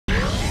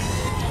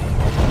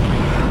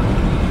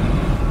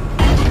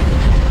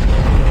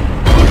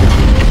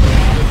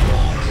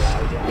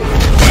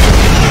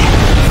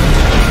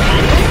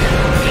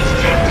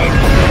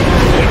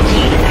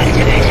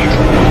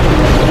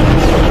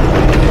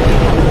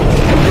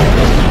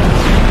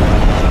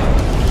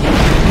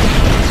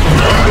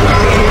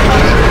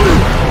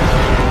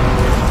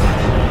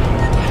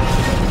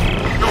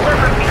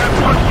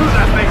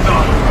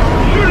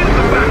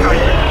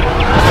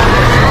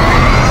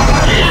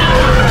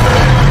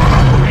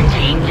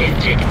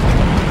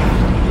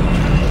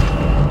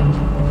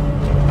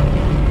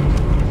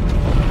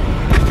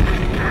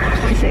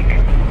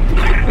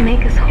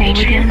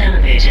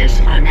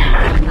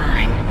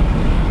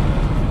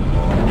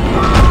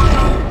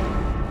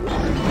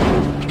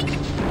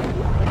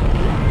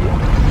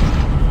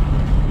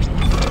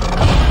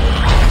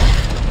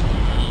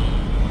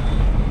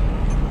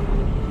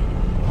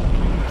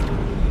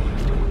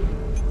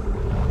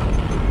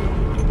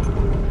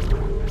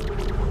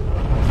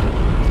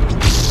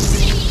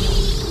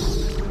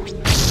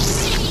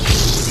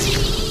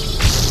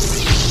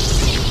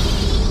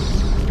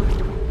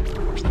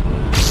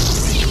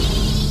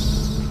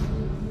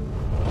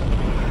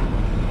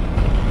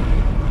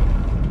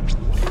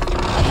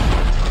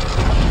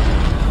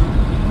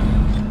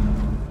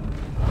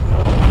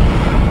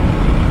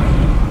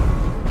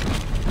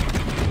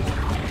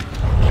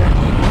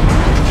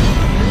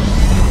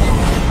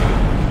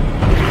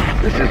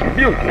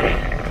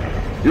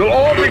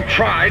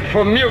tried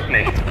for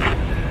mutiny.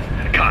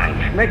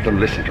 Kind, make them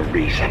listen to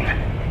reason.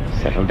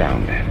 Settle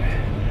down, then.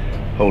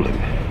 Hold him.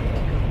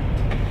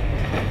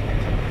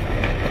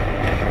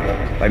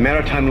 By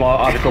Maritime Law,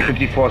 Article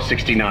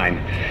 5469,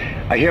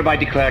 I hereby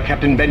declare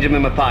Captain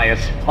Benjamin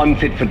Matthias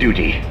unfit for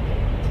duty.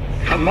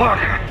 The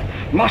marker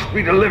must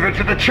be delivered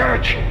to the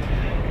church.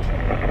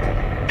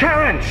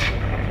 Terrence,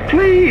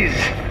 please.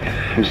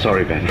 I'm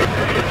sorry, Ben,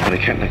 but I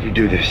can't let you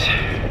do this.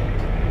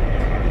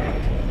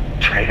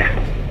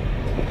 Traitor.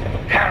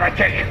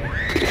 Heretic.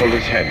 Hold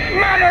his head.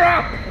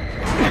 Murderer!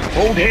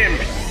 Hold him.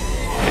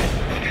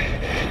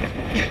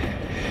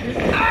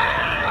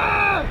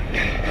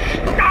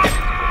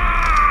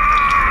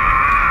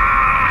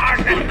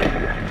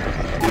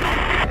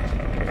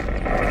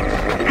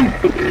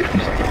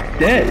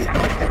 Dead.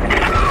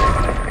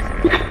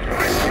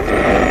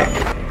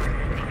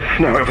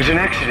 No, it was an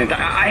accident.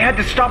 I had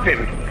to stop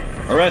him.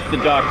 Arrest the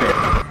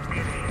doctor.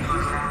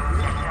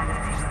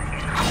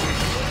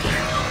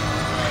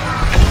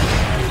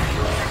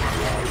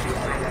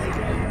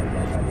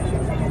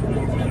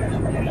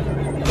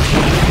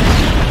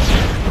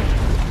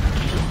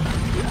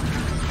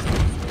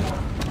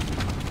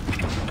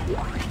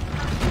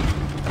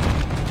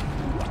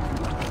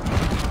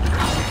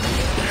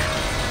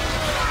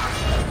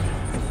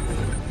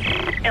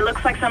 It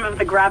looks like some of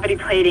the gravity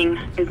plating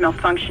is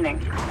malfunctioning.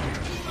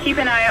 Keep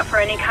an eye out for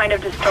any kind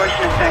of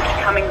distortion effect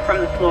coming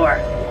from the floor.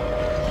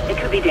 It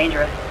could be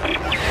dangerous.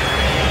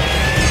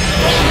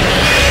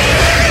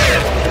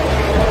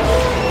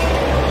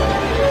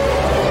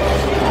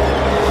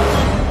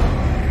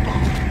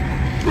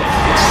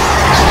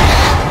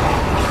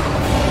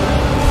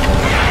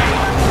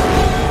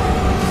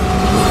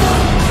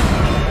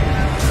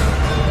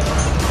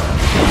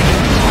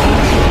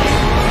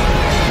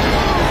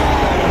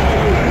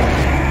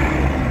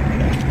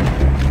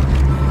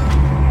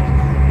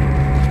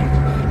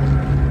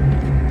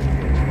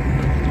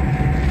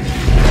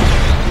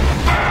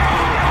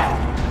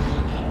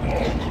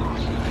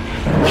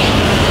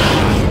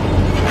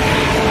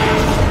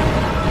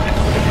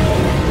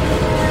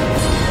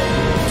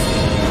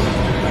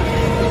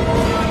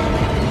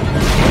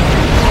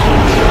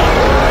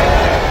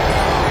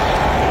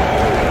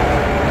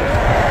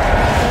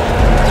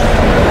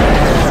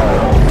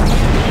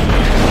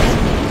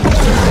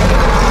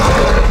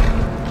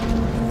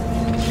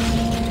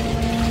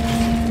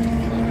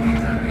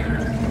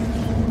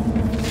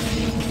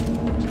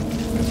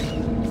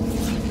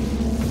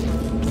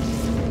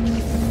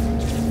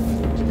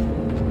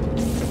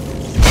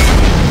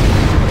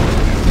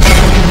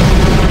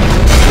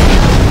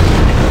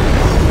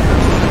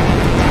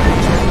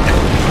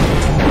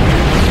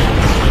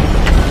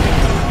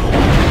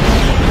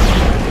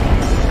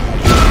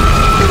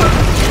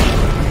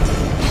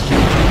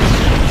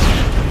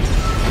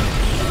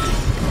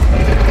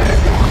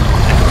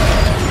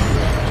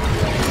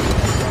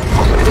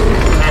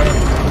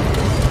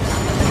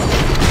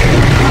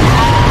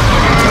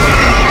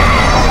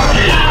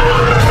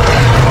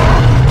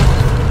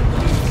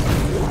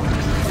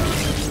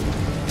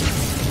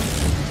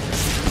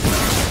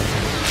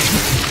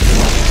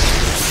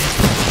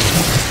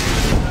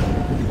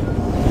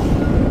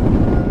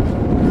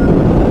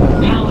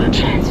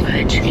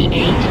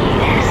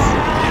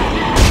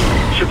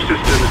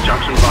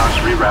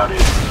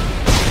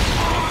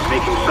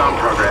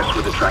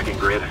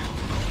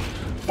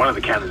 One of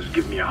the cannons is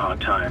giving me a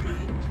hard time.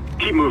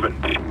 Keep moving.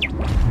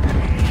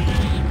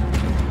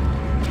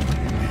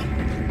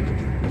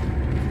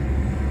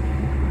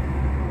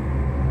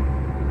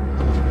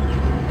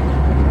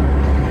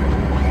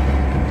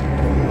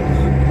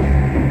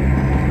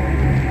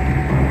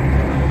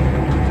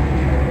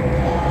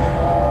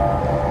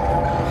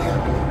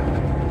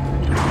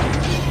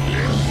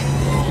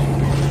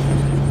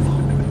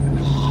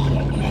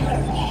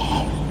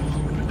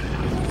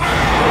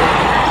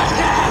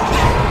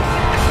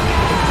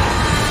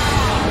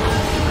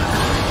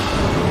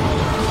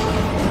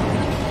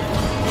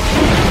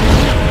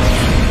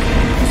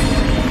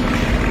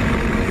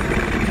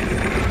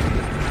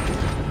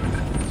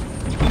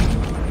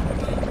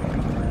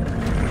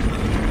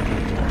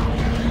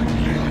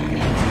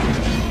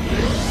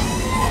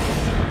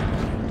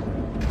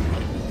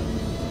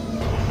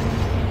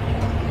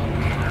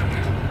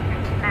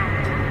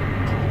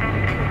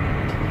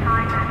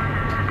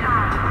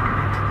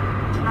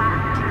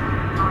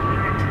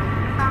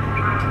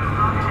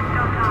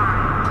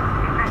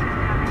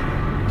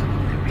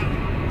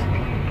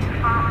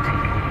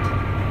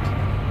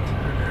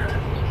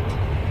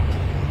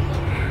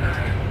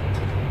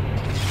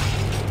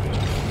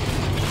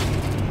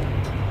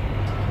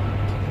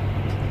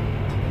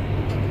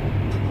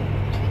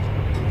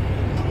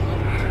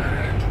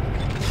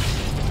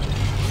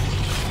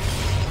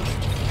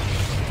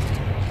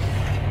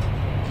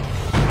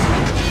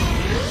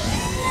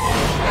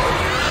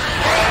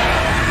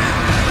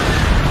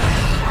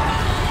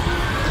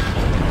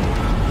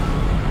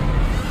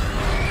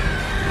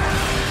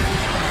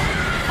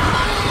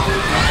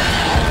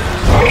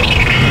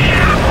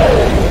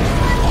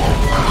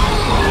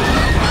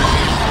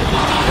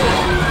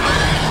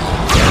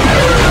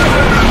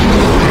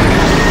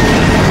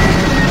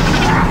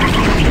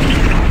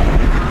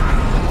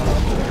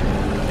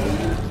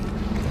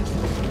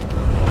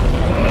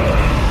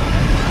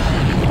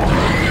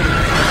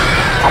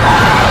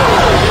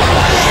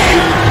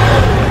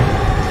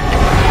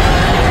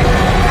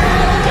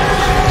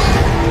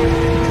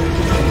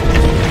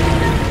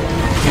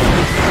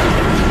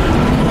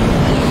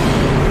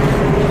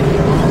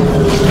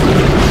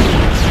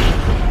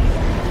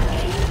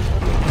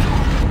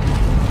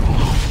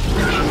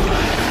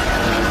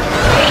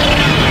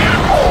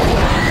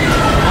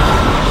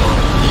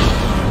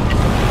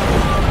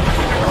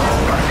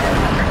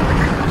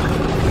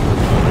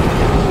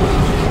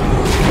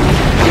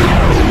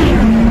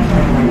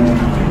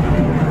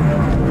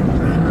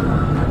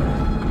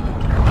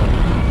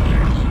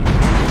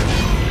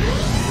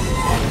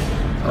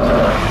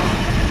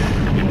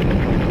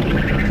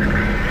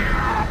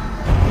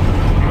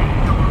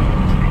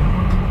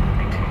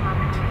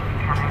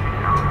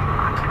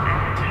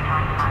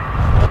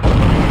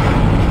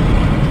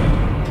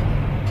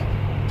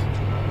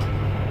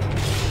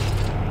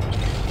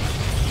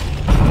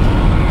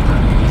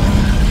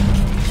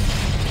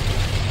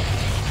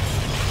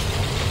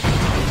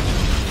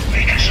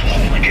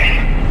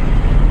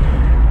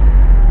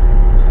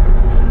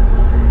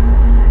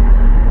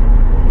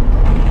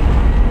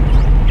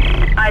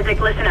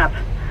 Isaac, listen up.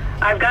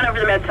 I've gone over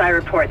the MedSci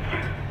reports.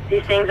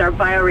 These things are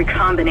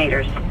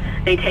biorecombinators.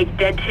 They take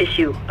dead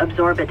tissue,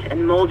 absorb it,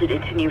 and mold it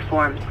into new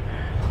forms.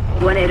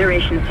 One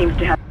iteration seems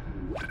to have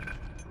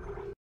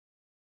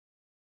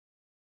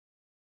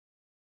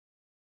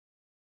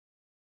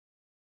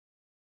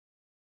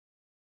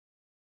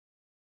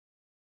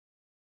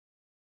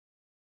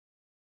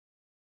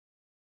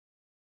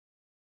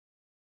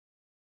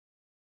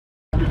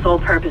the sole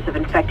purpose of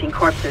infecting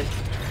corpses.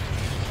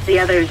 The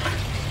others,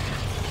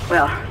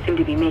 well, seem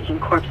to be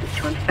making corpses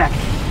to infect.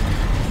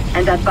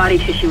 And that body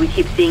tissue we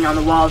keep seeing on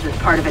the walls is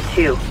part of it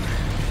too.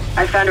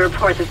 I found a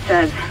report that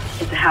says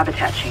it's a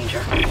habitat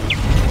changer.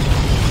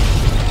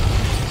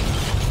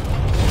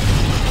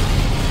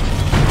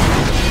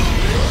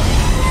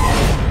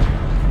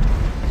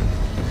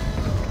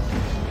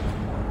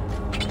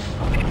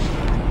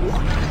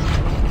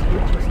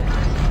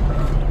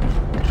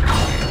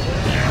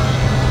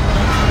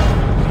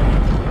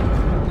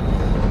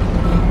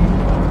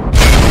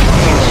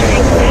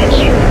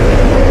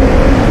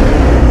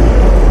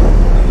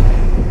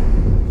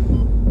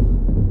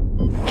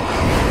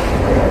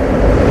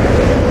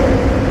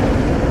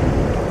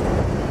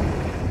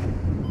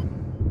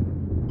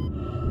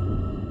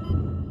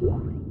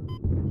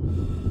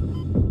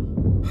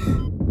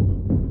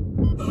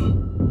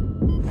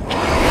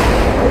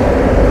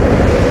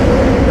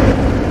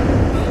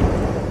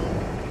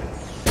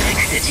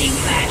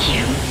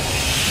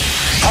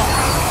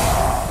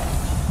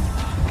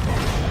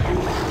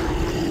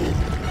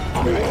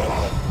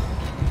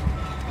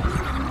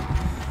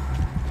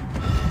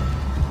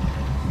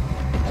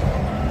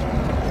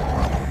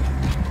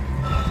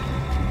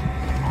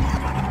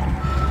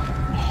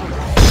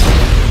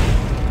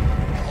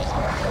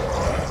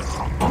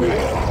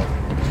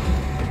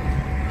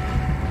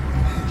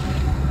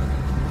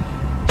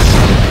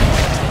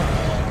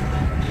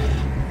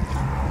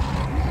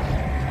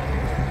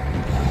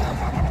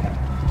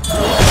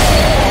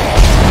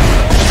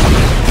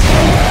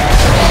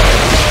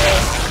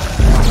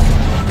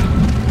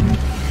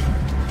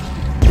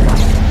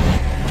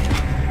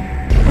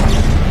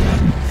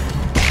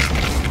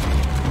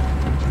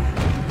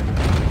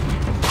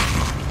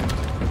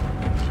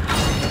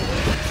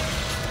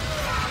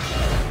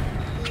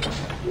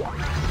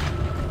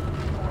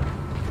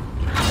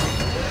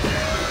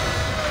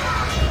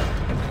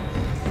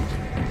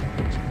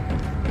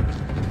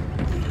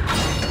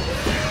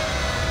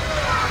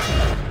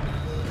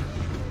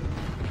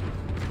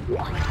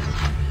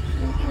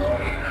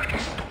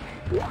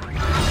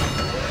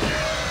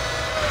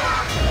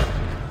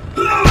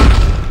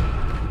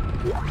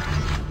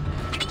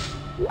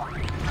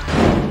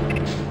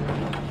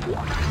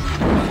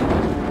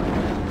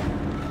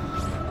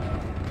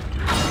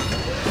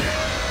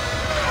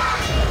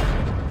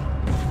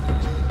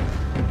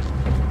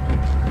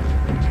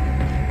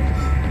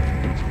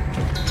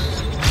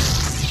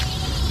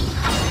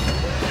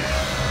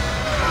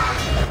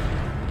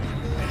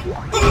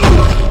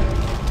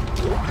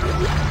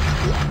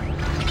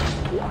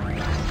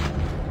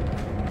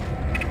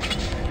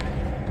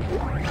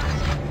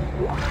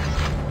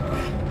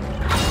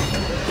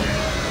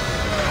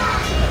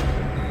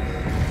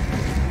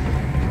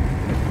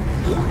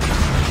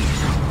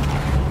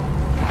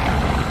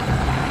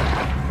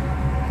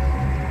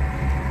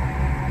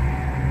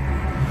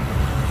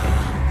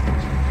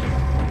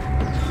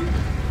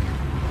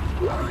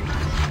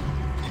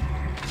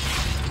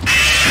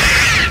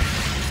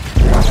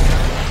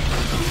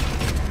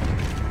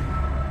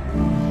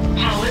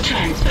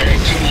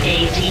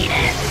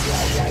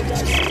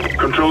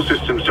 Control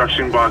systems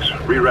junction box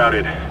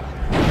rerouted.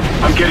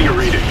 I'm getting a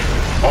reading.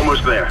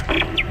 Almost there.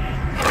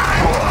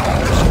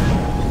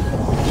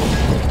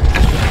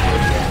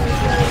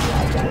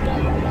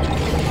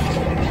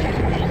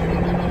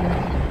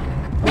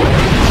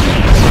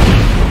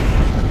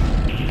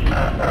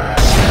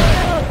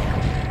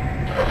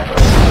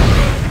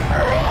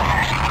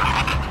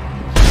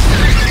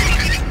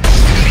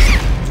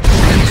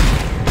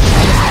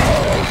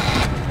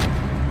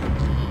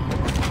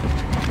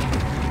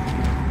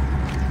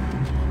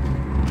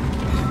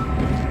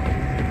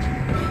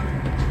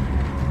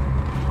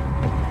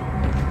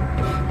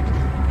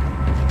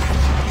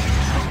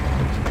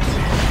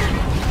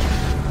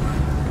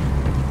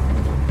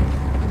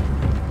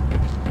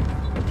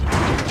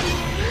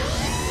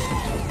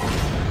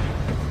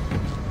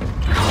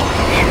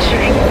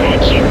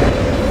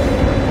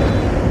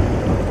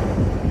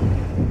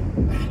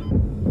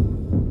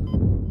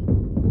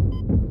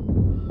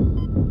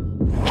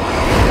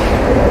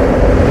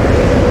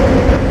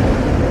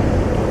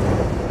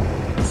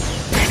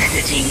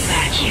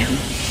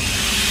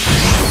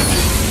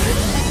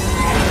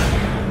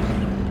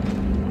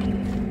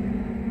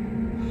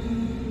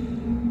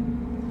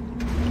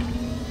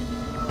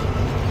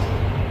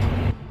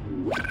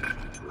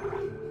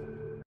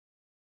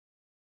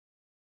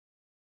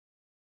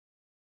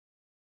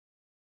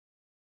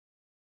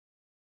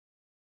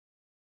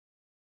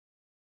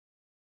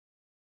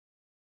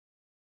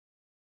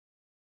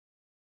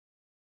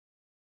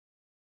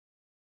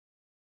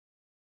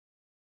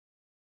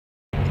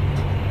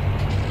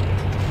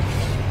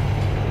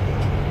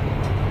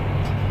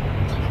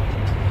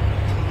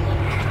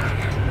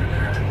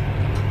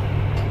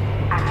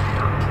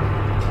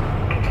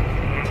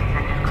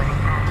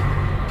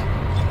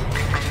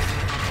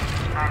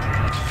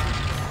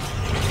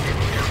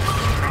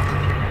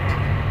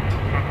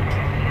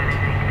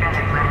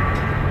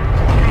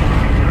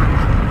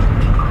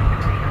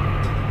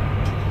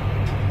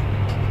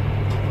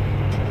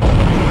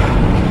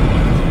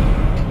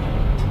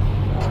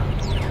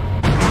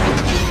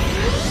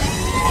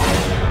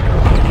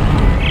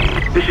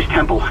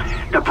 temple.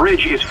 The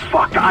bridge is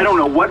fucked. I don't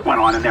know what went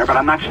on in there, but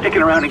I'm not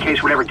sticking around in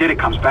case whatever did it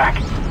comes back.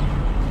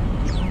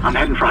 I'm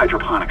heading for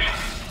hydroponics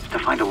to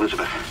find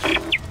Elizabeth.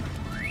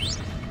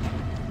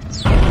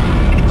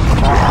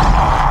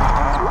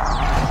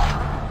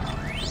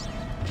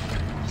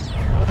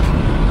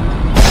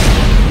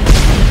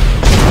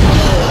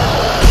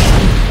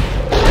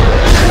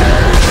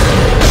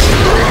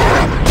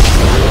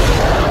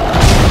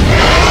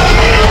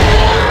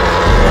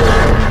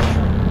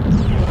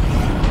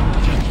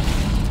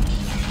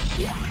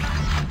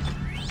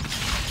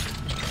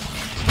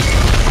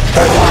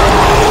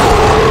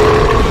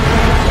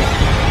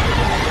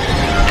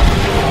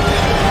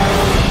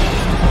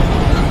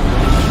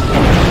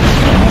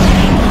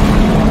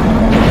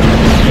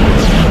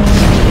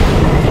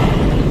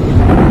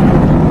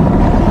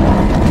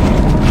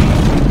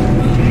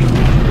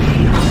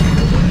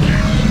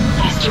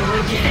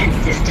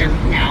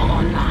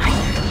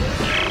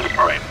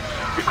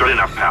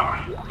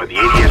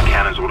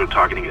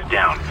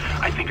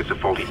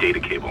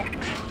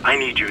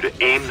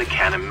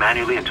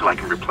 Manually until I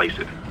can replace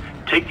it.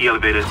 Take the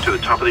elevator to the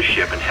top of the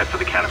ship and head for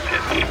the cannon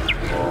pit.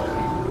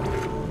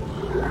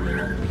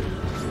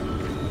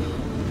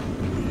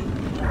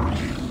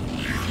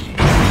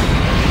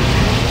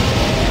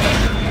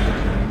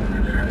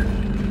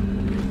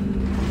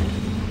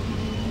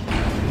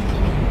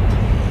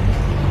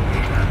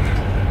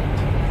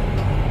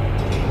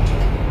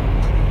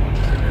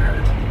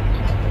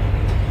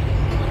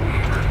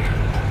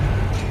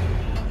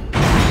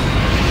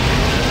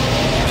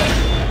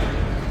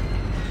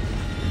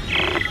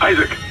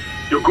 Isaac,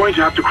 you're going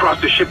to have to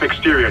cross the ship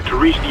exterior to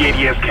reach the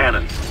ADS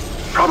cannon.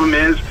 Problem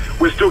is,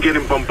 we're still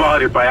getting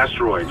bombarded by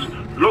asteroids.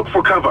 Look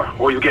for cover,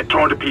 or you'll get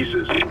torn to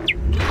pieces.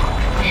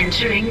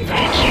 Entering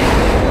vacuum.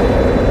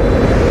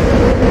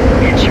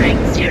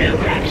 Entering zero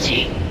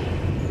gravity.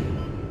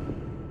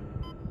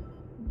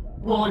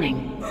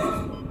 Warning.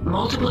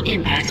 Multiple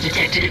impacts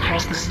detected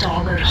across the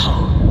starboard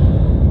hull.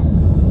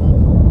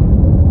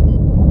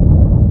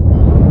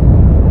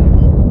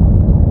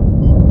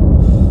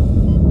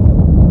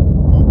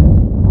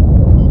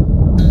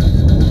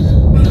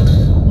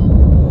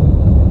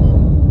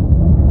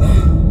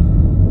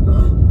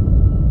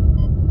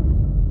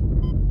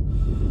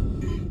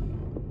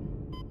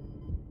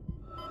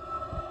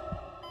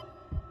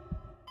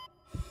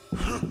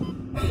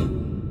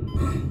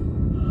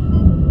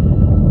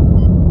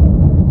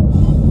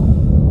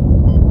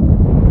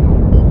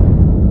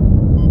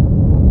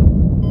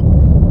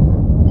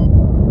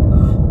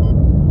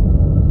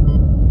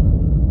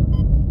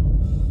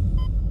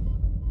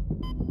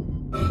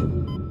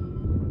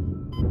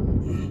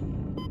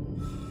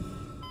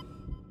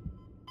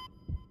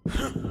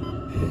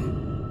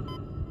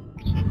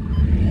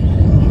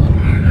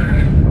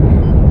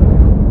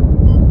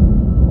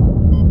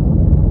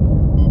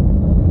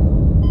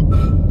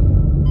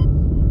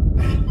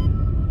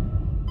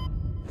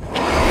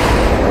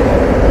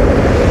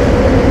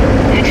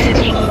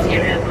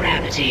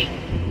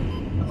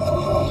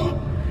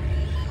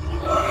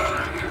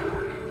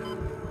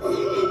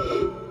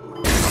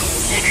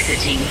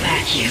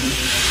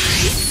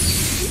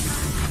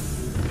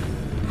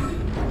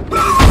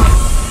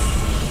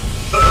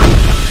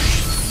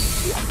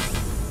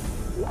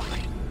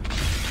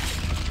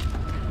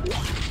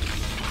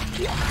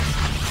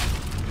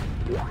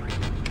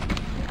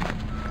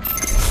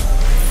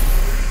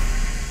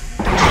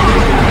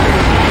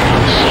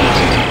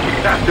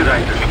 That's it,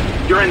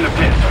 Isaac. You're in the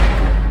pit.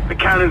 The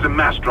cannon's a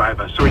mass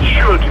driver, so it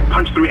should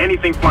punch through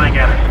anything flying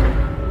at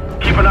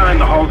us. Keep an eye on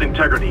the hull's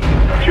integrity.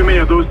 Too many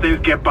of those things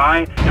get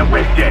by, and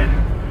we're dead.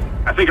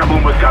 I think I've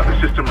almost got the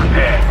system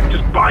repaired.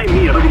 Just buy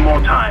me a little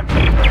more time.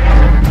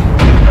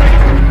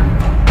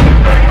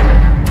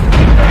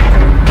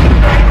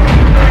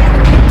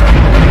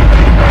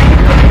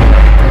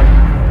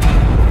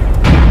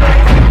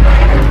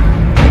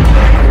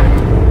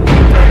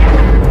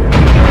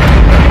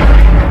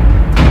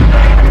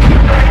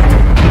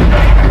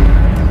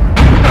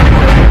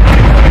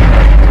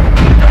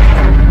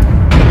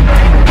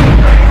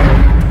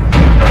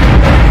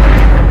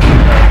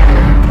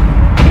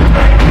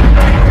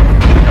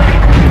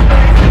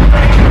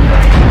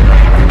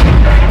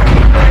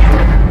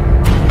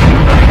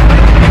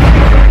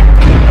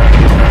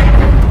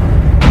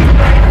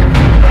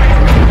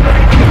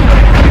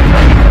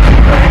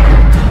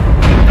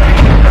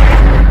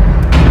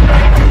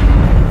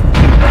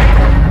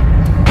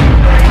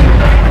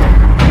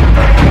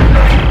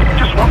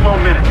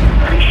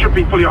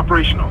 Fully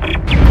operational.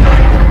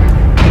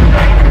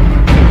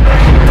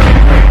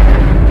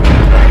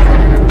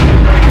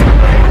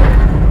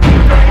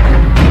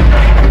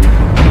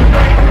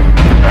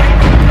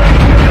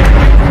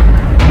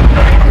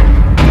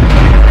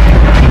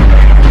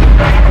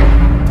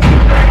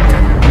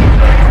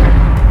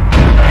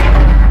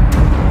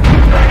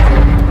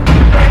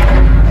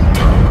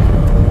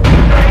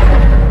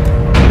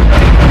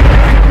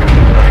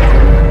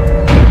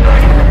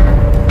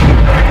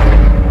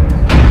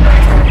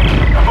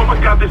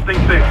 This thing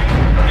fixed.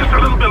 Just a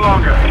little bit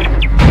longer.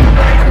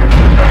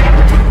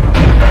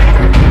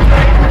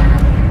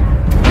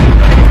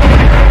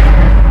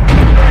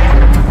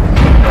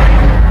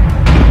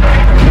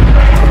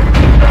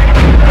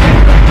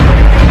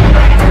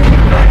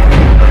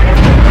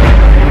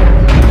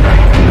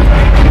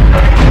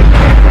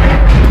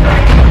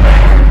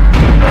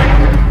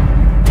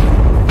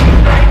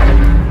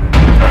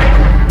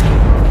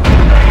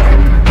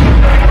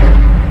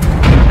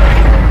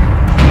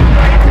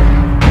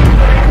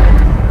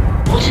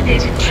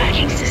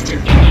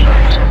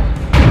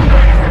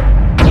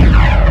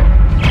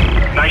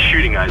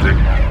 Isaac.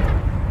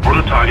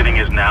 Auto targeting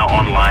is now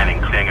online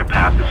and clearing a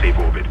path to safe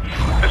orbit.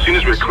 As soon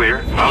as we're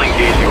clear, I'll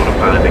engage the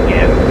autopilot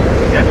again.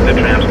 Head to the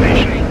tram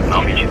station, and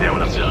I'll meet you there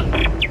when I'm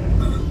done.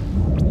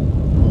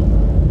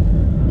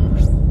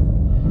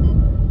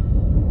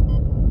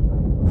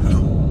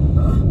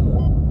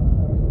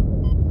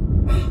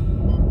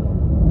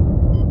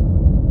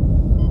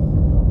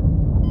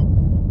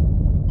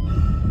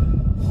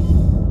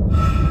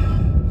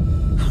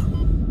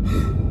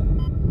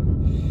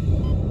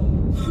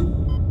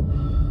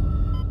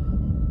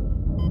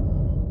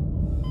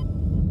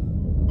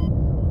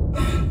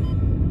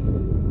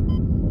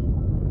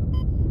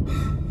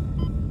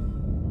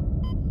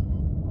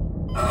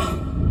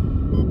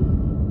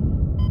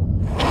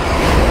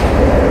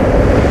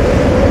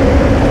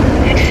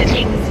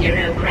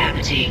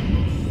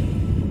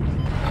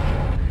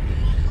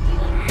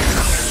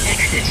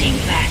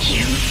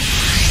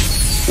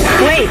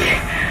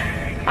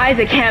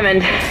 Isaac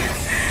Hammond,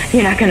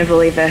 you're not gonna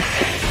believe this.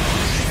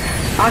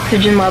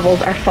 Oxygen levels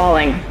are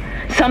falling.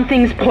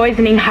 Something's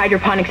poisoning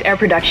hydroponics air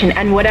production,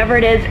 and whatever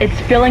it is, it's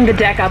filling the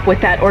deck up with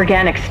that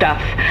organic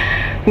stuff.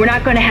 We're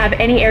not gonna have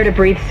any air to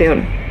breathe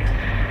soon.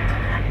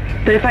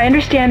 But if I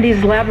understand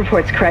these lab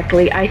reports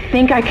correctly, I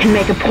think I can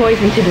make a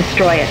poison to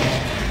destroy it.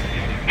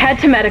 Head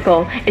to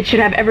medical. It should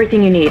have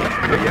everything you need.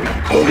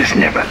 Will this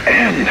never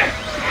end?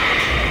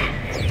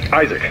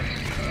 Isaac,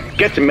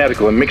 get to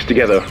medical and mix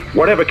together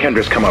whatever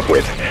Kendra's come up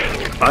with.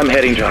 I'm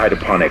heading to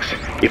hydroponics.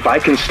 If I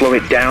can slow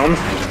it down,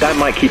 that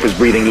might keep us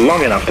breathing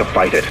long enough to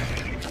fight it.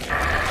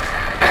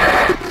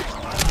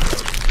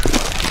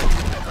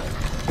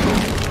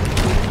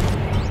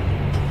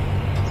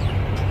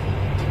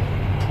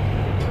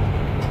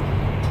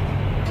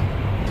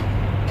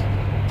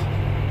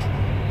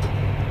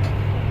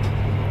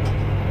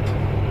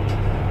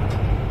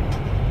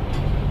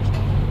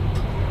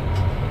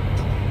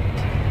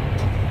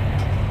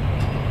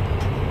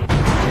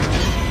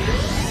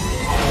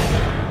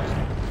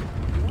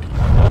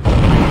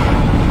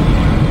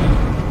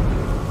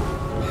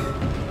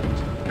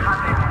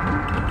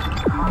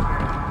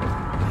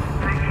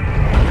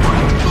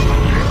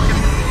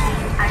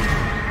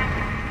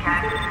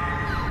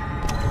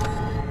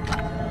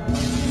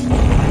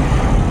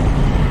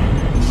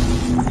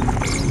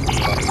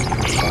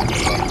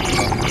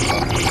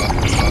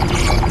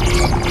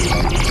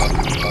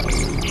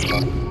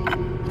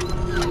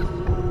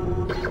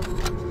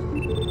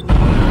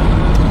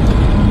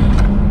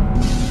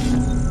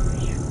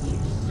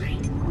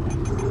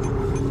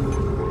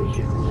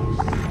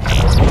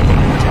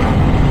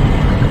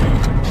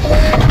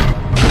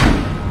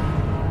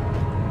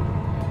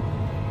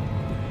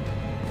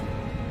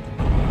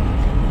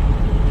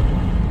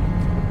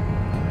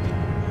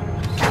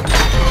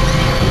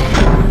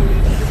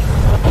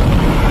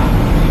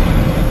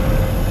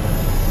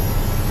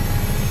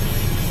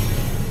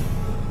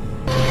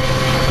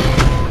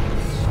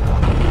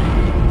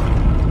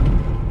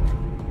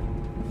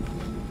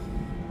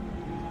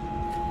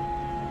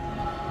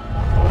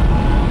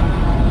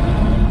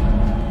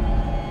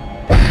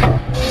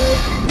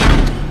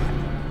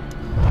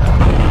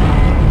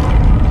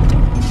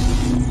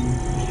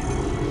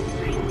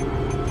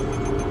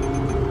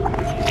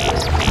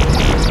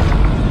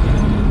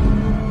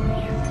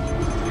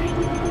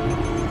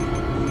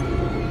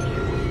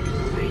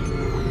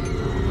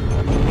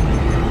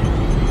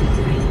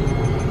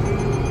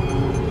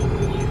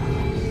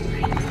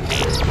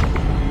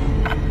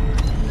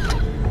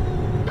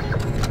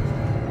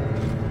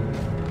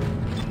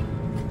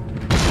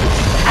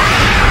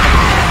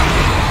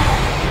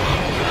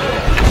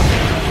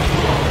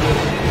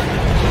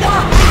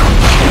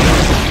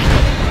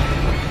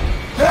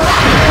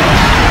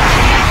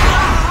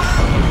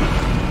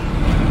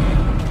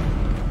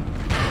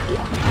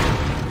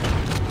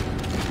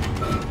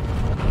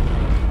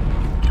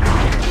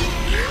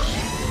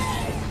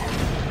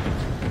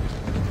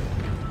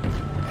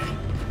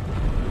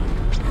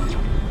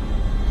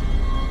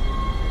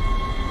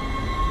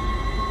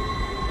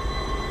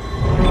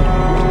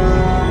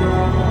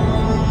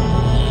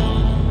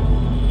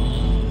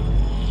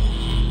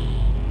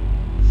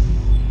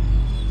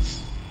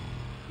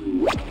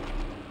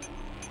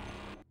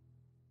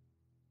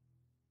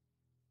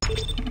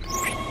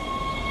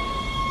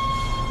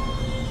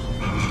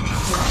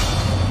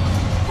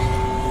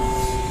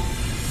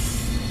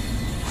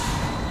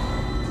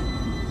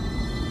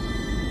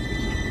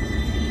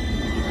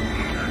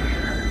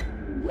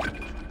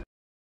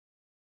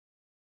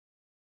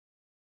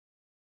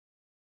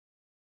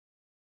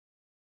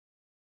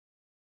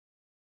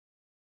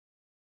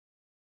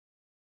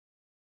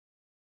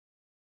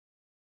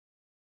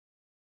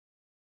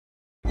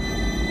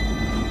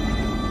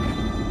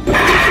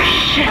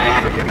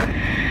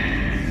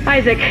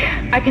 Isaac,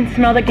 I can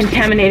smell the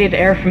contaminated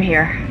air from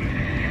here.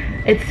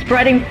 It's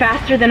spreading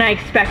faster than I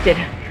expected.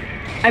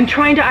 I'm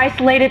trying to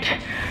isolate it,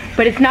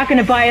 but it's not going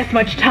to buy us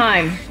much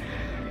time.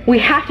 We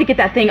have to get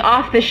that thing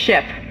off this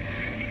ship.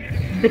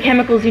 The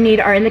chemicals you need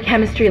are in the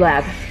chemistry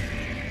lab.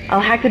 I'll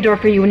hack the door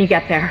for you when you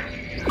get there.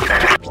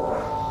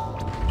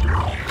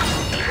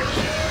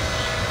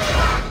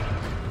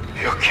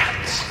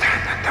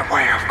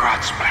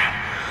 God's plan,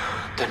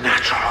 the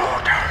natural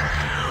order.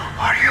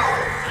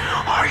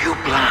 Are you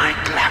blind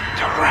like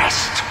the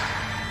rest?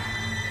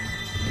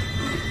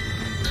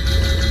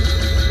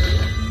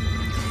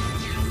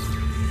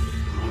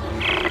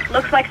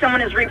 Looks like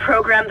someone has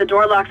reprogrammed the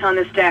door locks on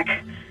this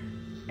deck.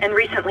 And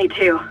recently,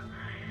 too.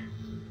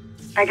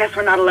 I guess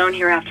we're not alone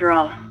here after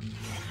all.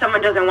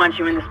 Someone doesn't want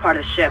you in this part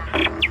of the ship.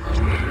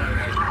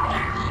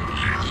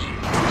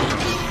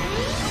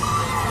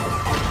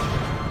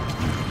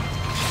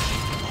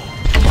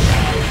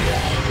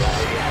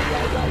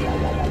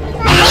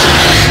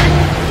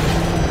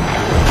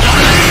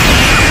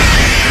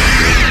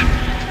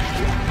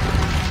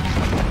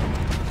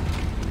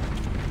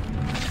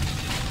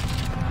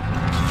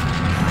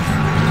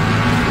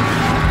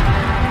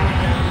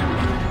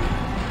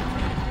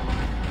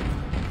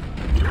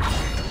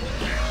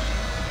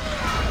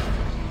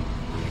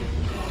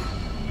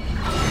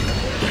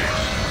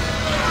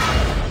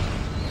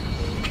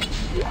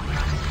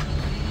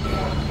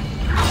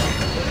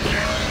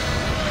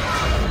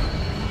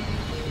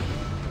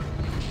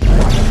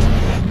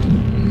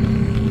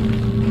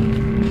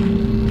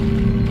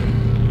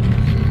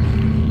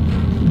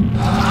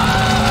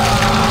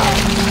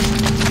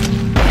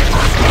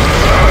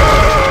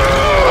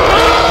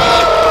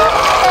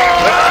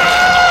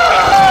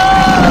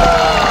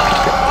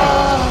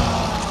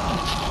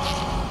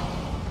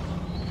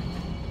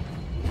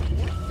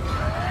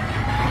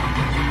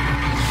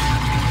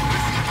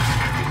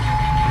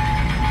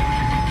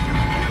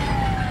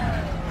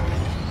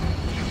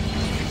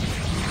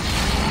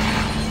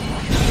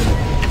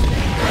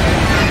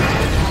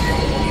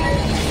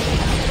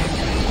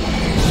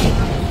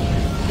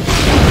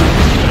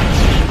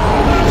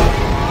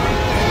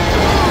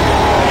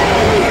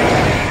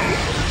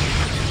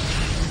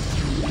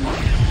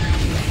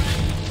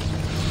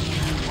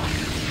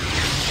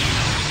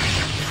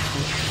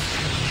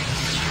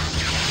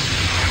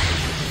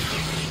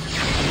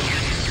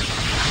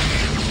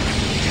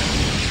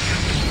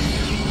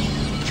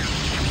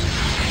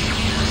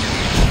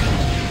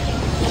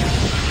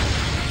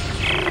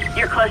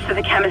 Close to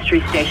the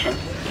chemistry station.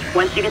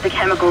 Once you get the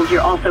chemicals,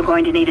 you're also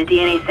going to need a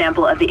DNA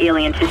sample of the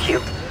alien tissue.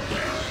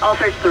 I'll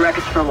search the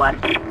records for one.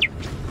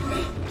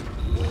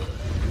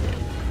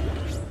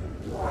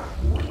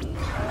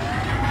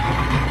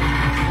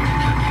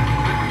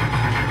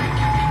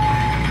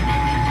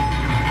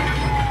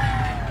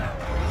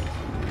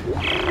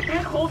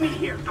 Can't hold me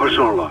here.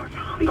 Personal log,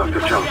 Dr.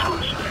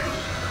 Charles.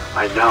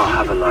 I now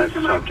have a live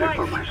subject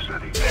for my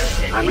study.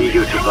 I'm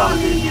eager to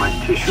validate my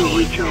tissue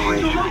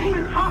regeneration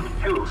here.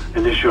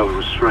 Initial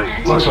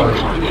restraint was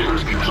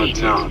unconscious,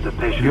 but now the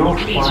patient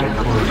he trusts.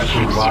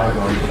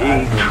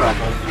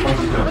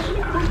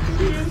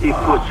 He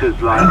puts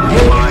his life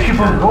in my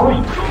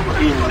hands.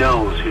 He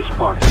knows his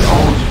part.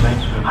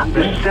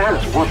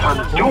 Understands what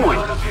I'm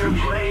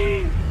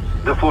doing.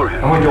 The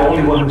forehead. Am I the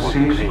only one who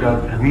sees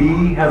that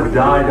we have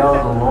died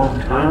out a long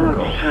time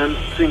ago?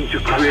 Attempting to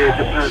create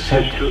a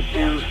passage to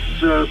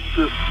insert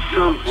the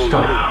sample.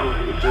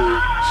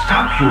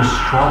 Stop your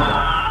struggle.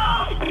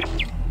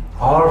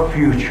 Our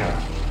future,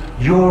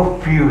 your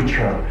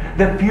future,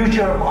 the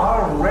future of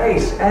our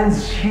race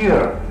ends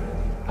here.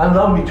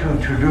 Allow me to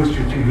introduce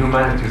you to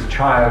humanity's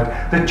child,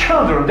 the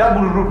children that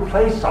will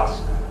replace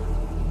us,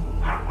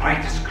 our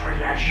greatest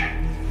creation.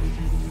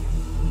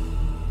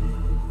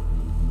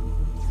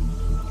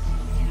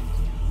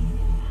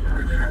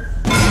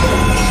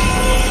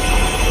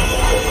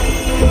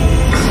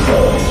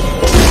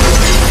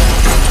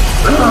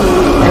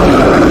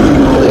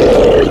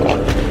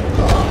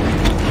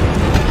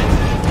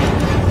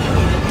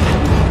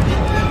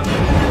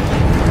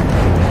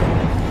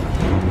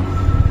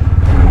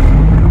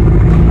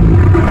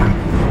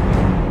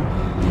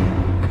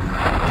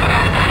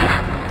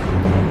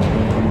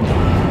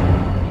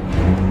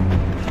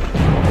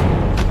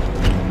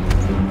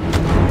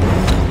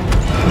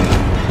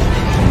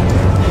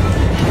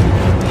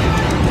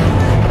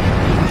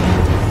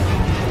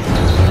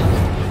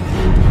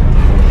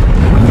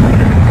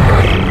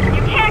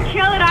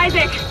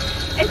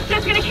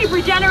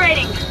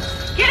 Regenerating!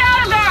 Get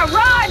out of there!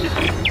 Run!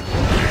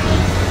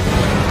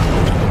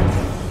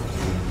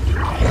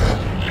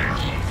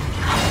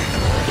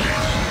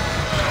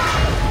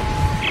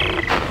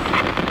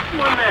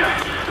 One there!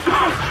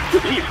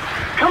 Please,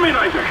 come in,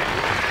 Isaac!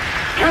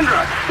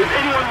 Kendra, is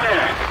anyone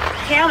there?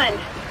 Hammond,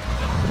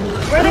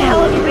 where the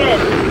hell have you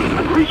been?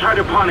 I've reached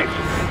hydroponics.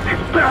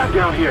 It's bad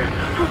down here.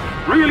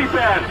 Really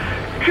bad.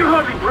 You can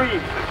hardly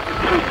breathe.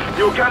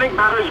 The organic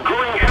matter is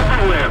growing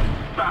everywhere.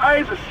 My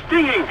eyes are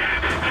stinging.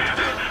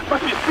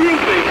 Must be seeing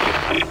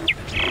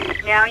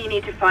things. Now you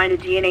need to find a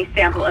DNA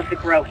sample of the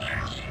growth.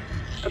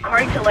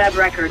 According to lab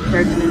records,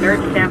 there's an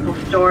inert sample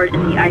stored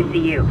in the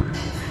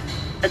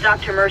ICU.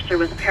 Dr. Mercer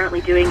was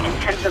apparently doing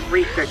intensive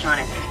research on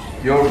it.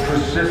 Your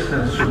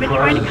persistence I've been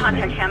trying to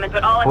contact Hammond,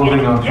 but all I'm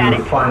getting is static.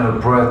 Your final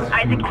breath,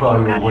 Isaac, you claw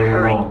your way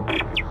along.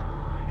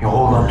 You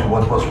hold on to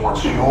what was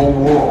once your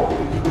world,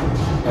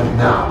 and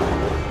now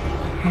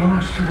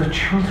belongs to the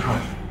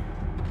children.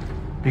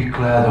 Be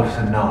glad of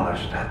the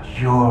knowledge that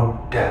your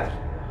death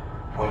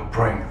will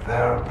bring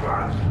their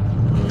birth.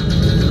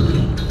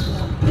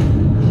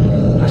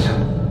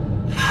 Listen.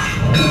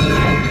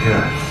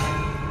 Here.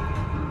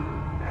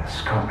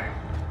 It's coming.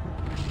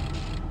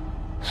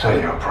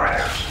 Say your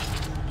prayers.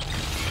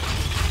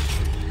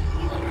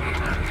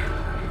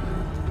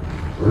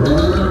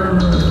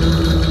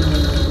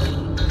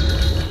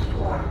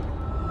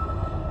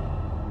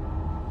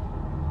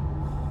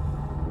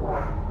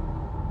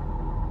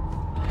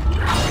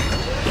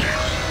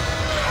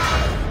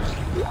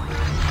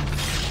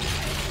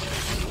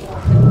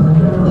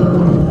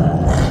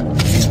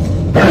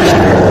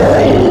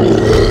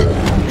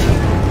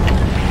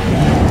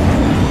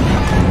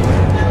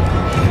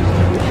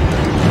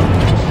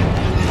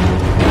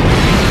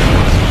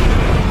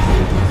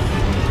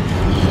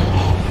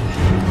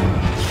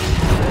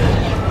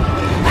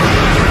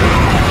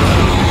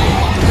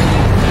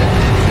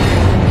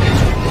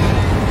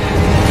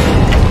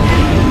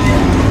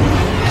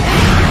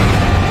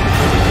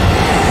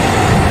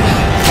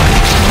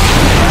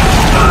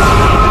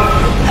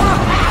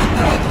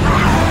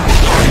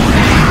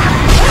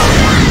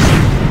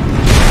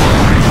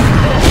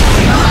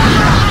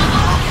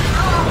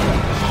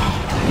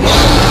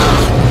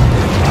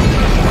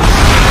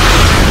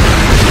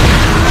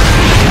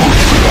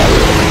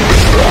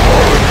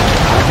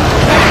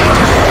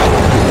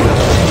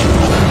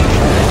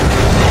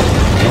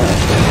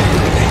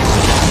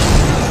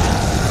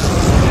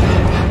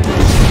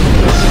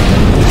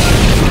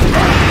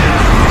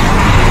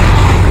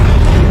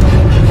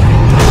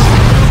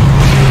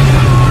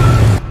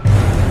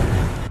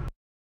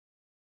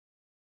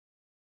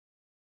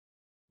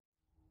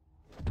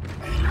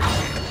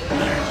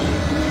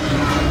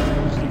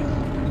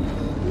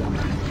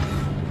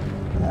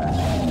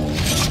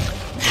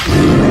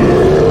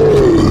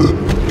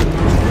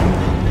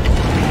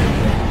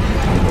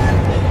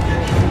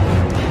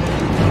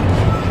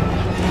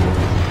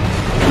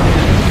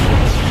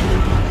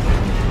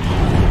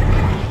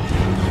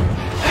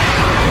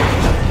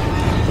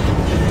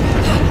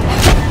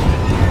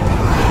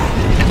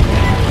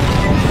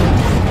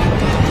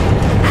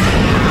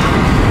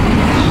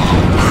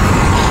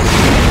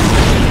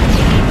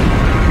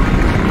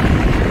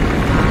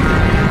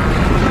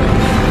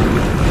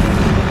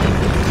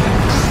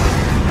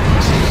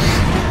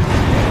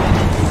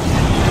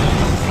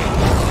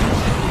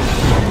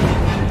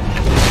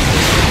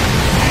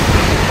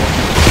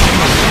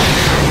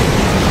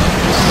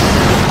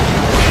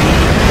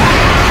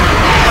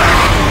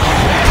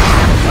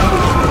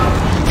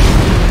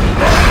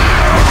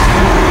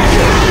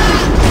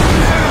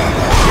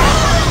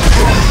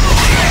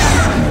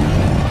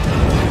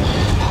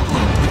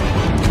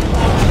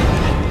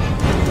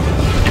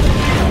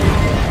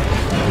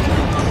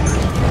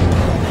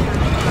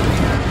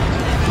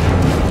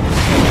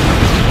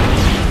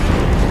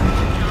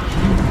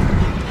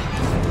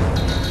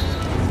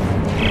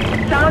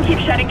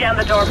 Shutting down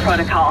the door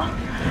protocol.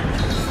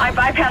 I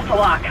bypassed the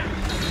lock.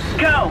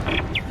 Go!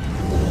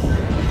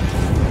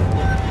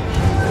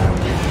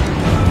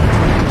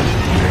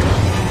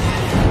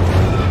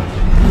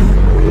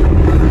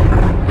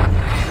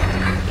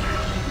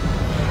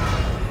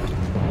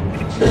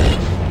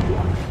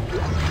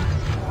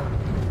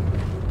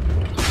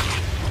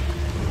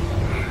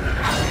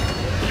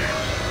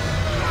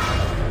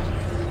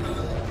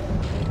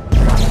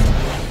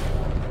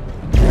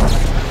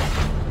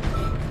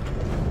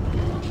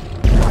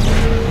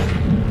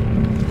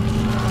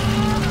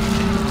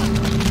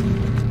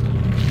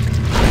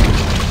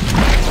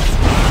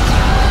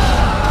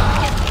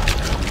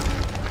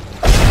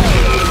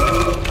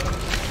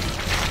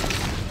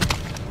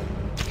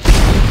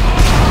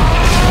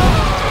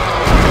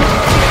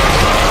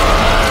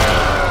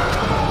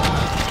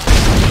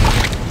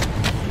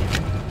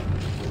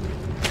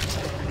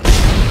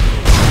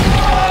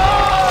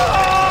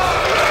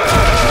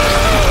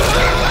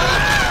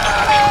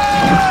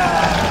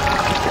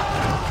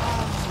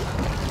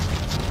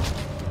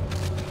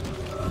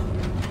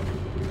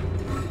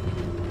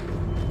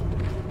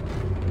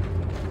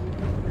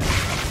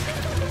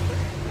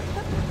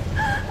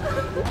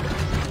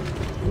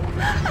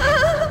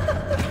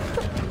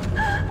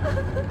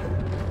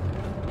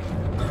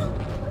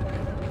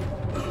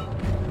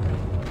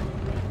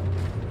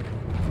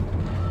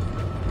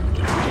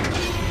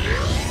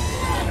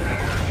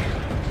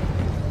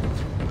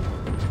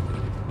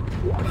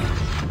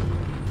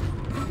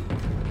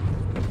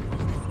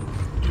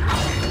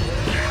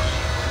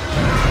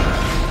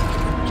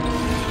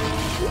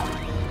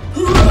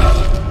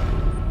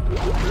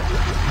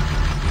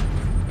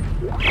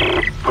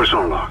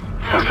 Persona log.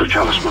 Dr.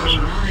 Chalice,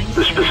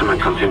 the specimen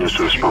continues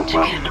to respond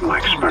well to my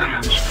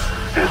experiments.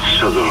 Its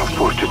cellular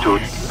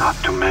fortitude, not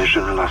to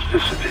mention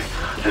elasticity,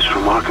 is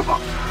remarkable.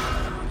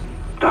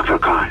 Dr.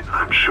 Kine,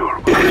 I'm sure.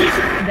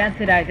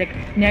 That's it, Isaac.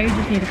 Now you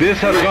just need to... This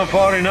has gone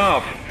far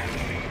enough.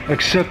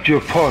 Accept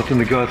your part in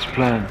the God's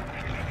plan.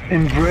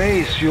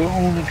 Embrace your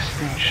own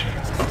extinction.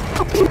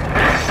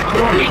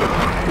 Warning.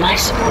 Life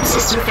support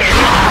system failure.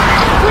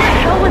 What the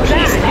hell was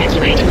Please that?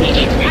 evacuate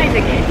immediately.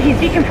 Isaac, he's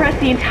decompressed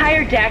the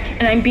entire deck,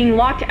 and I'm being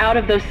locked out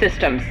of those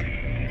systems.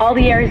 All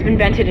the air has been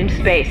vented into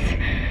space.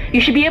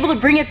 You should be able to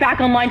bring it back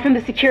online from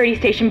the security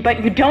station,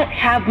 but you don't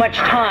have much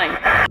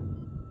time.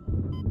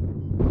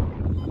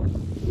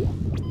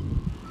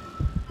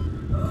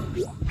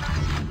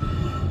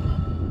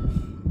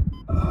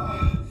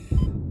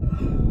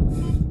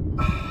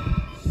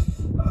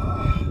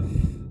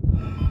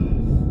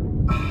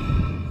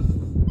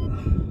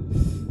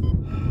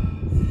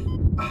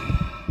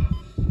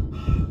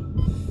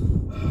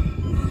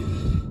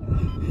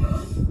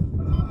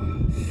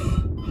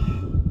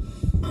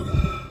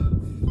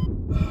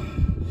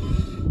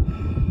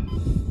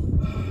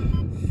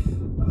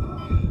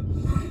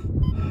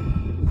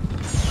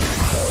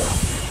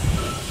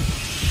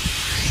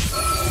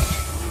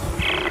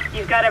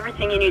 You've got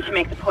everything you need to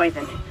make the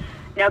poison.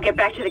 Now get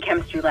back to the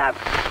chemistry lab.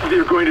 What are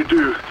you going to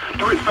do?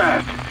 Do it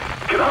fast.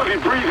 Can hardly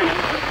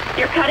breathe.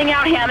 You're cutting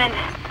out, Hammond.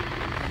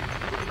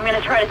 I'm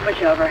gonna try to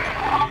switch over.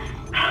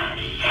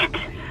 Shit.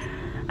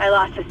 I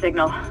lost his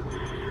signal.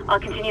 I'll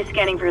continue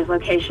scanning for his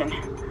location.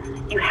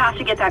 You have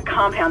to get that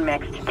compound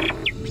mixed.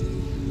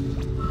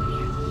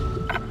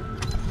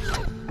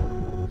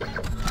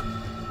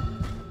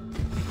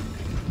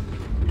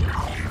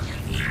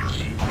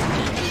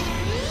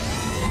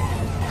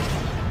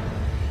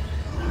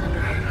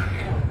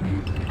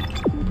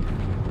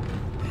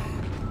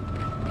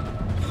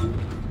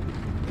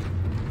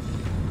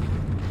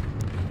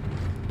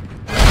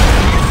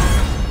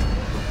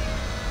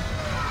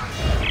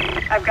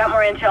 I've got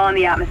more intel on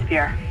the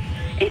atmosphere.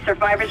 A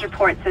survivor's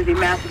report says a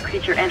massive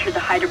creature entered the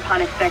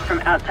hydroponics deck from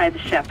outside the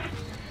ship.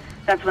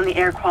 That's when the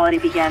air quality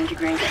began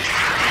degrading.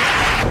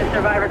 The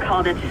survivor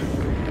called it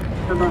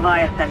the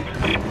Leviathan.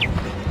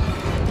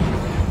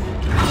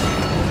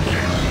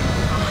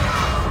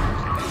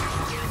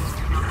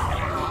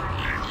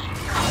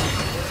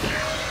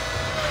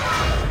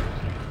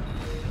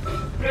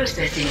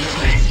 Processing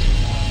request.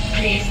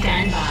 Please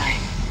stand by.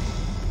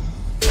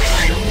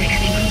 Final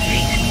mixing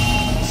complete.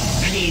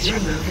 Please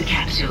remove the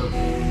capsule.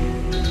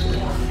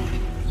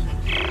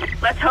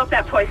 Let's hope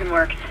that poison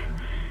works.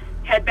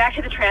 Head back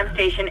to the tram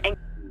station and...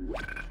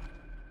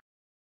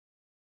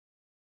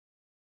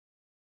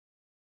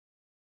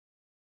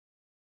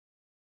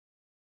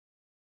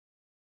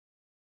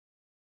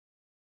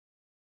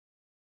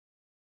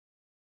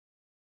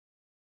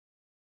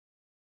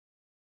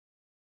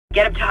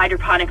 get up to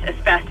hydroponics as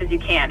fast as you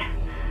can.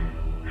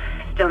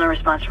 Still no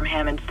response from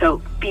Hammond,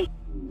 so be...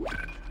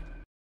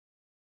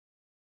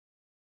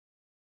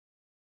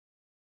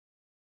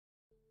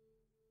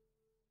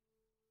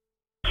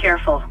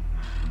 careful.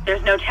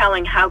 There's no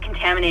telling how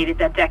contaminated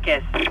that deck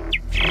is.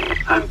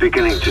 I'm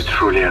beginning to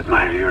truly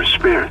admire your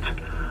spirit,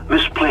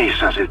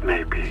 misplaced as it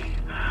may be.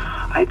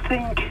 I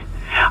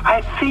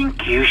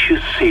think you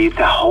should see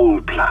the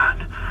whole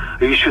plan.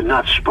 You should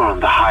not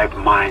spurn the hive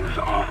mind's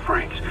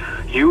offerings.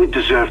 You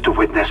deserve to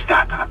witness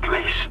that, at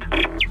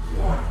least.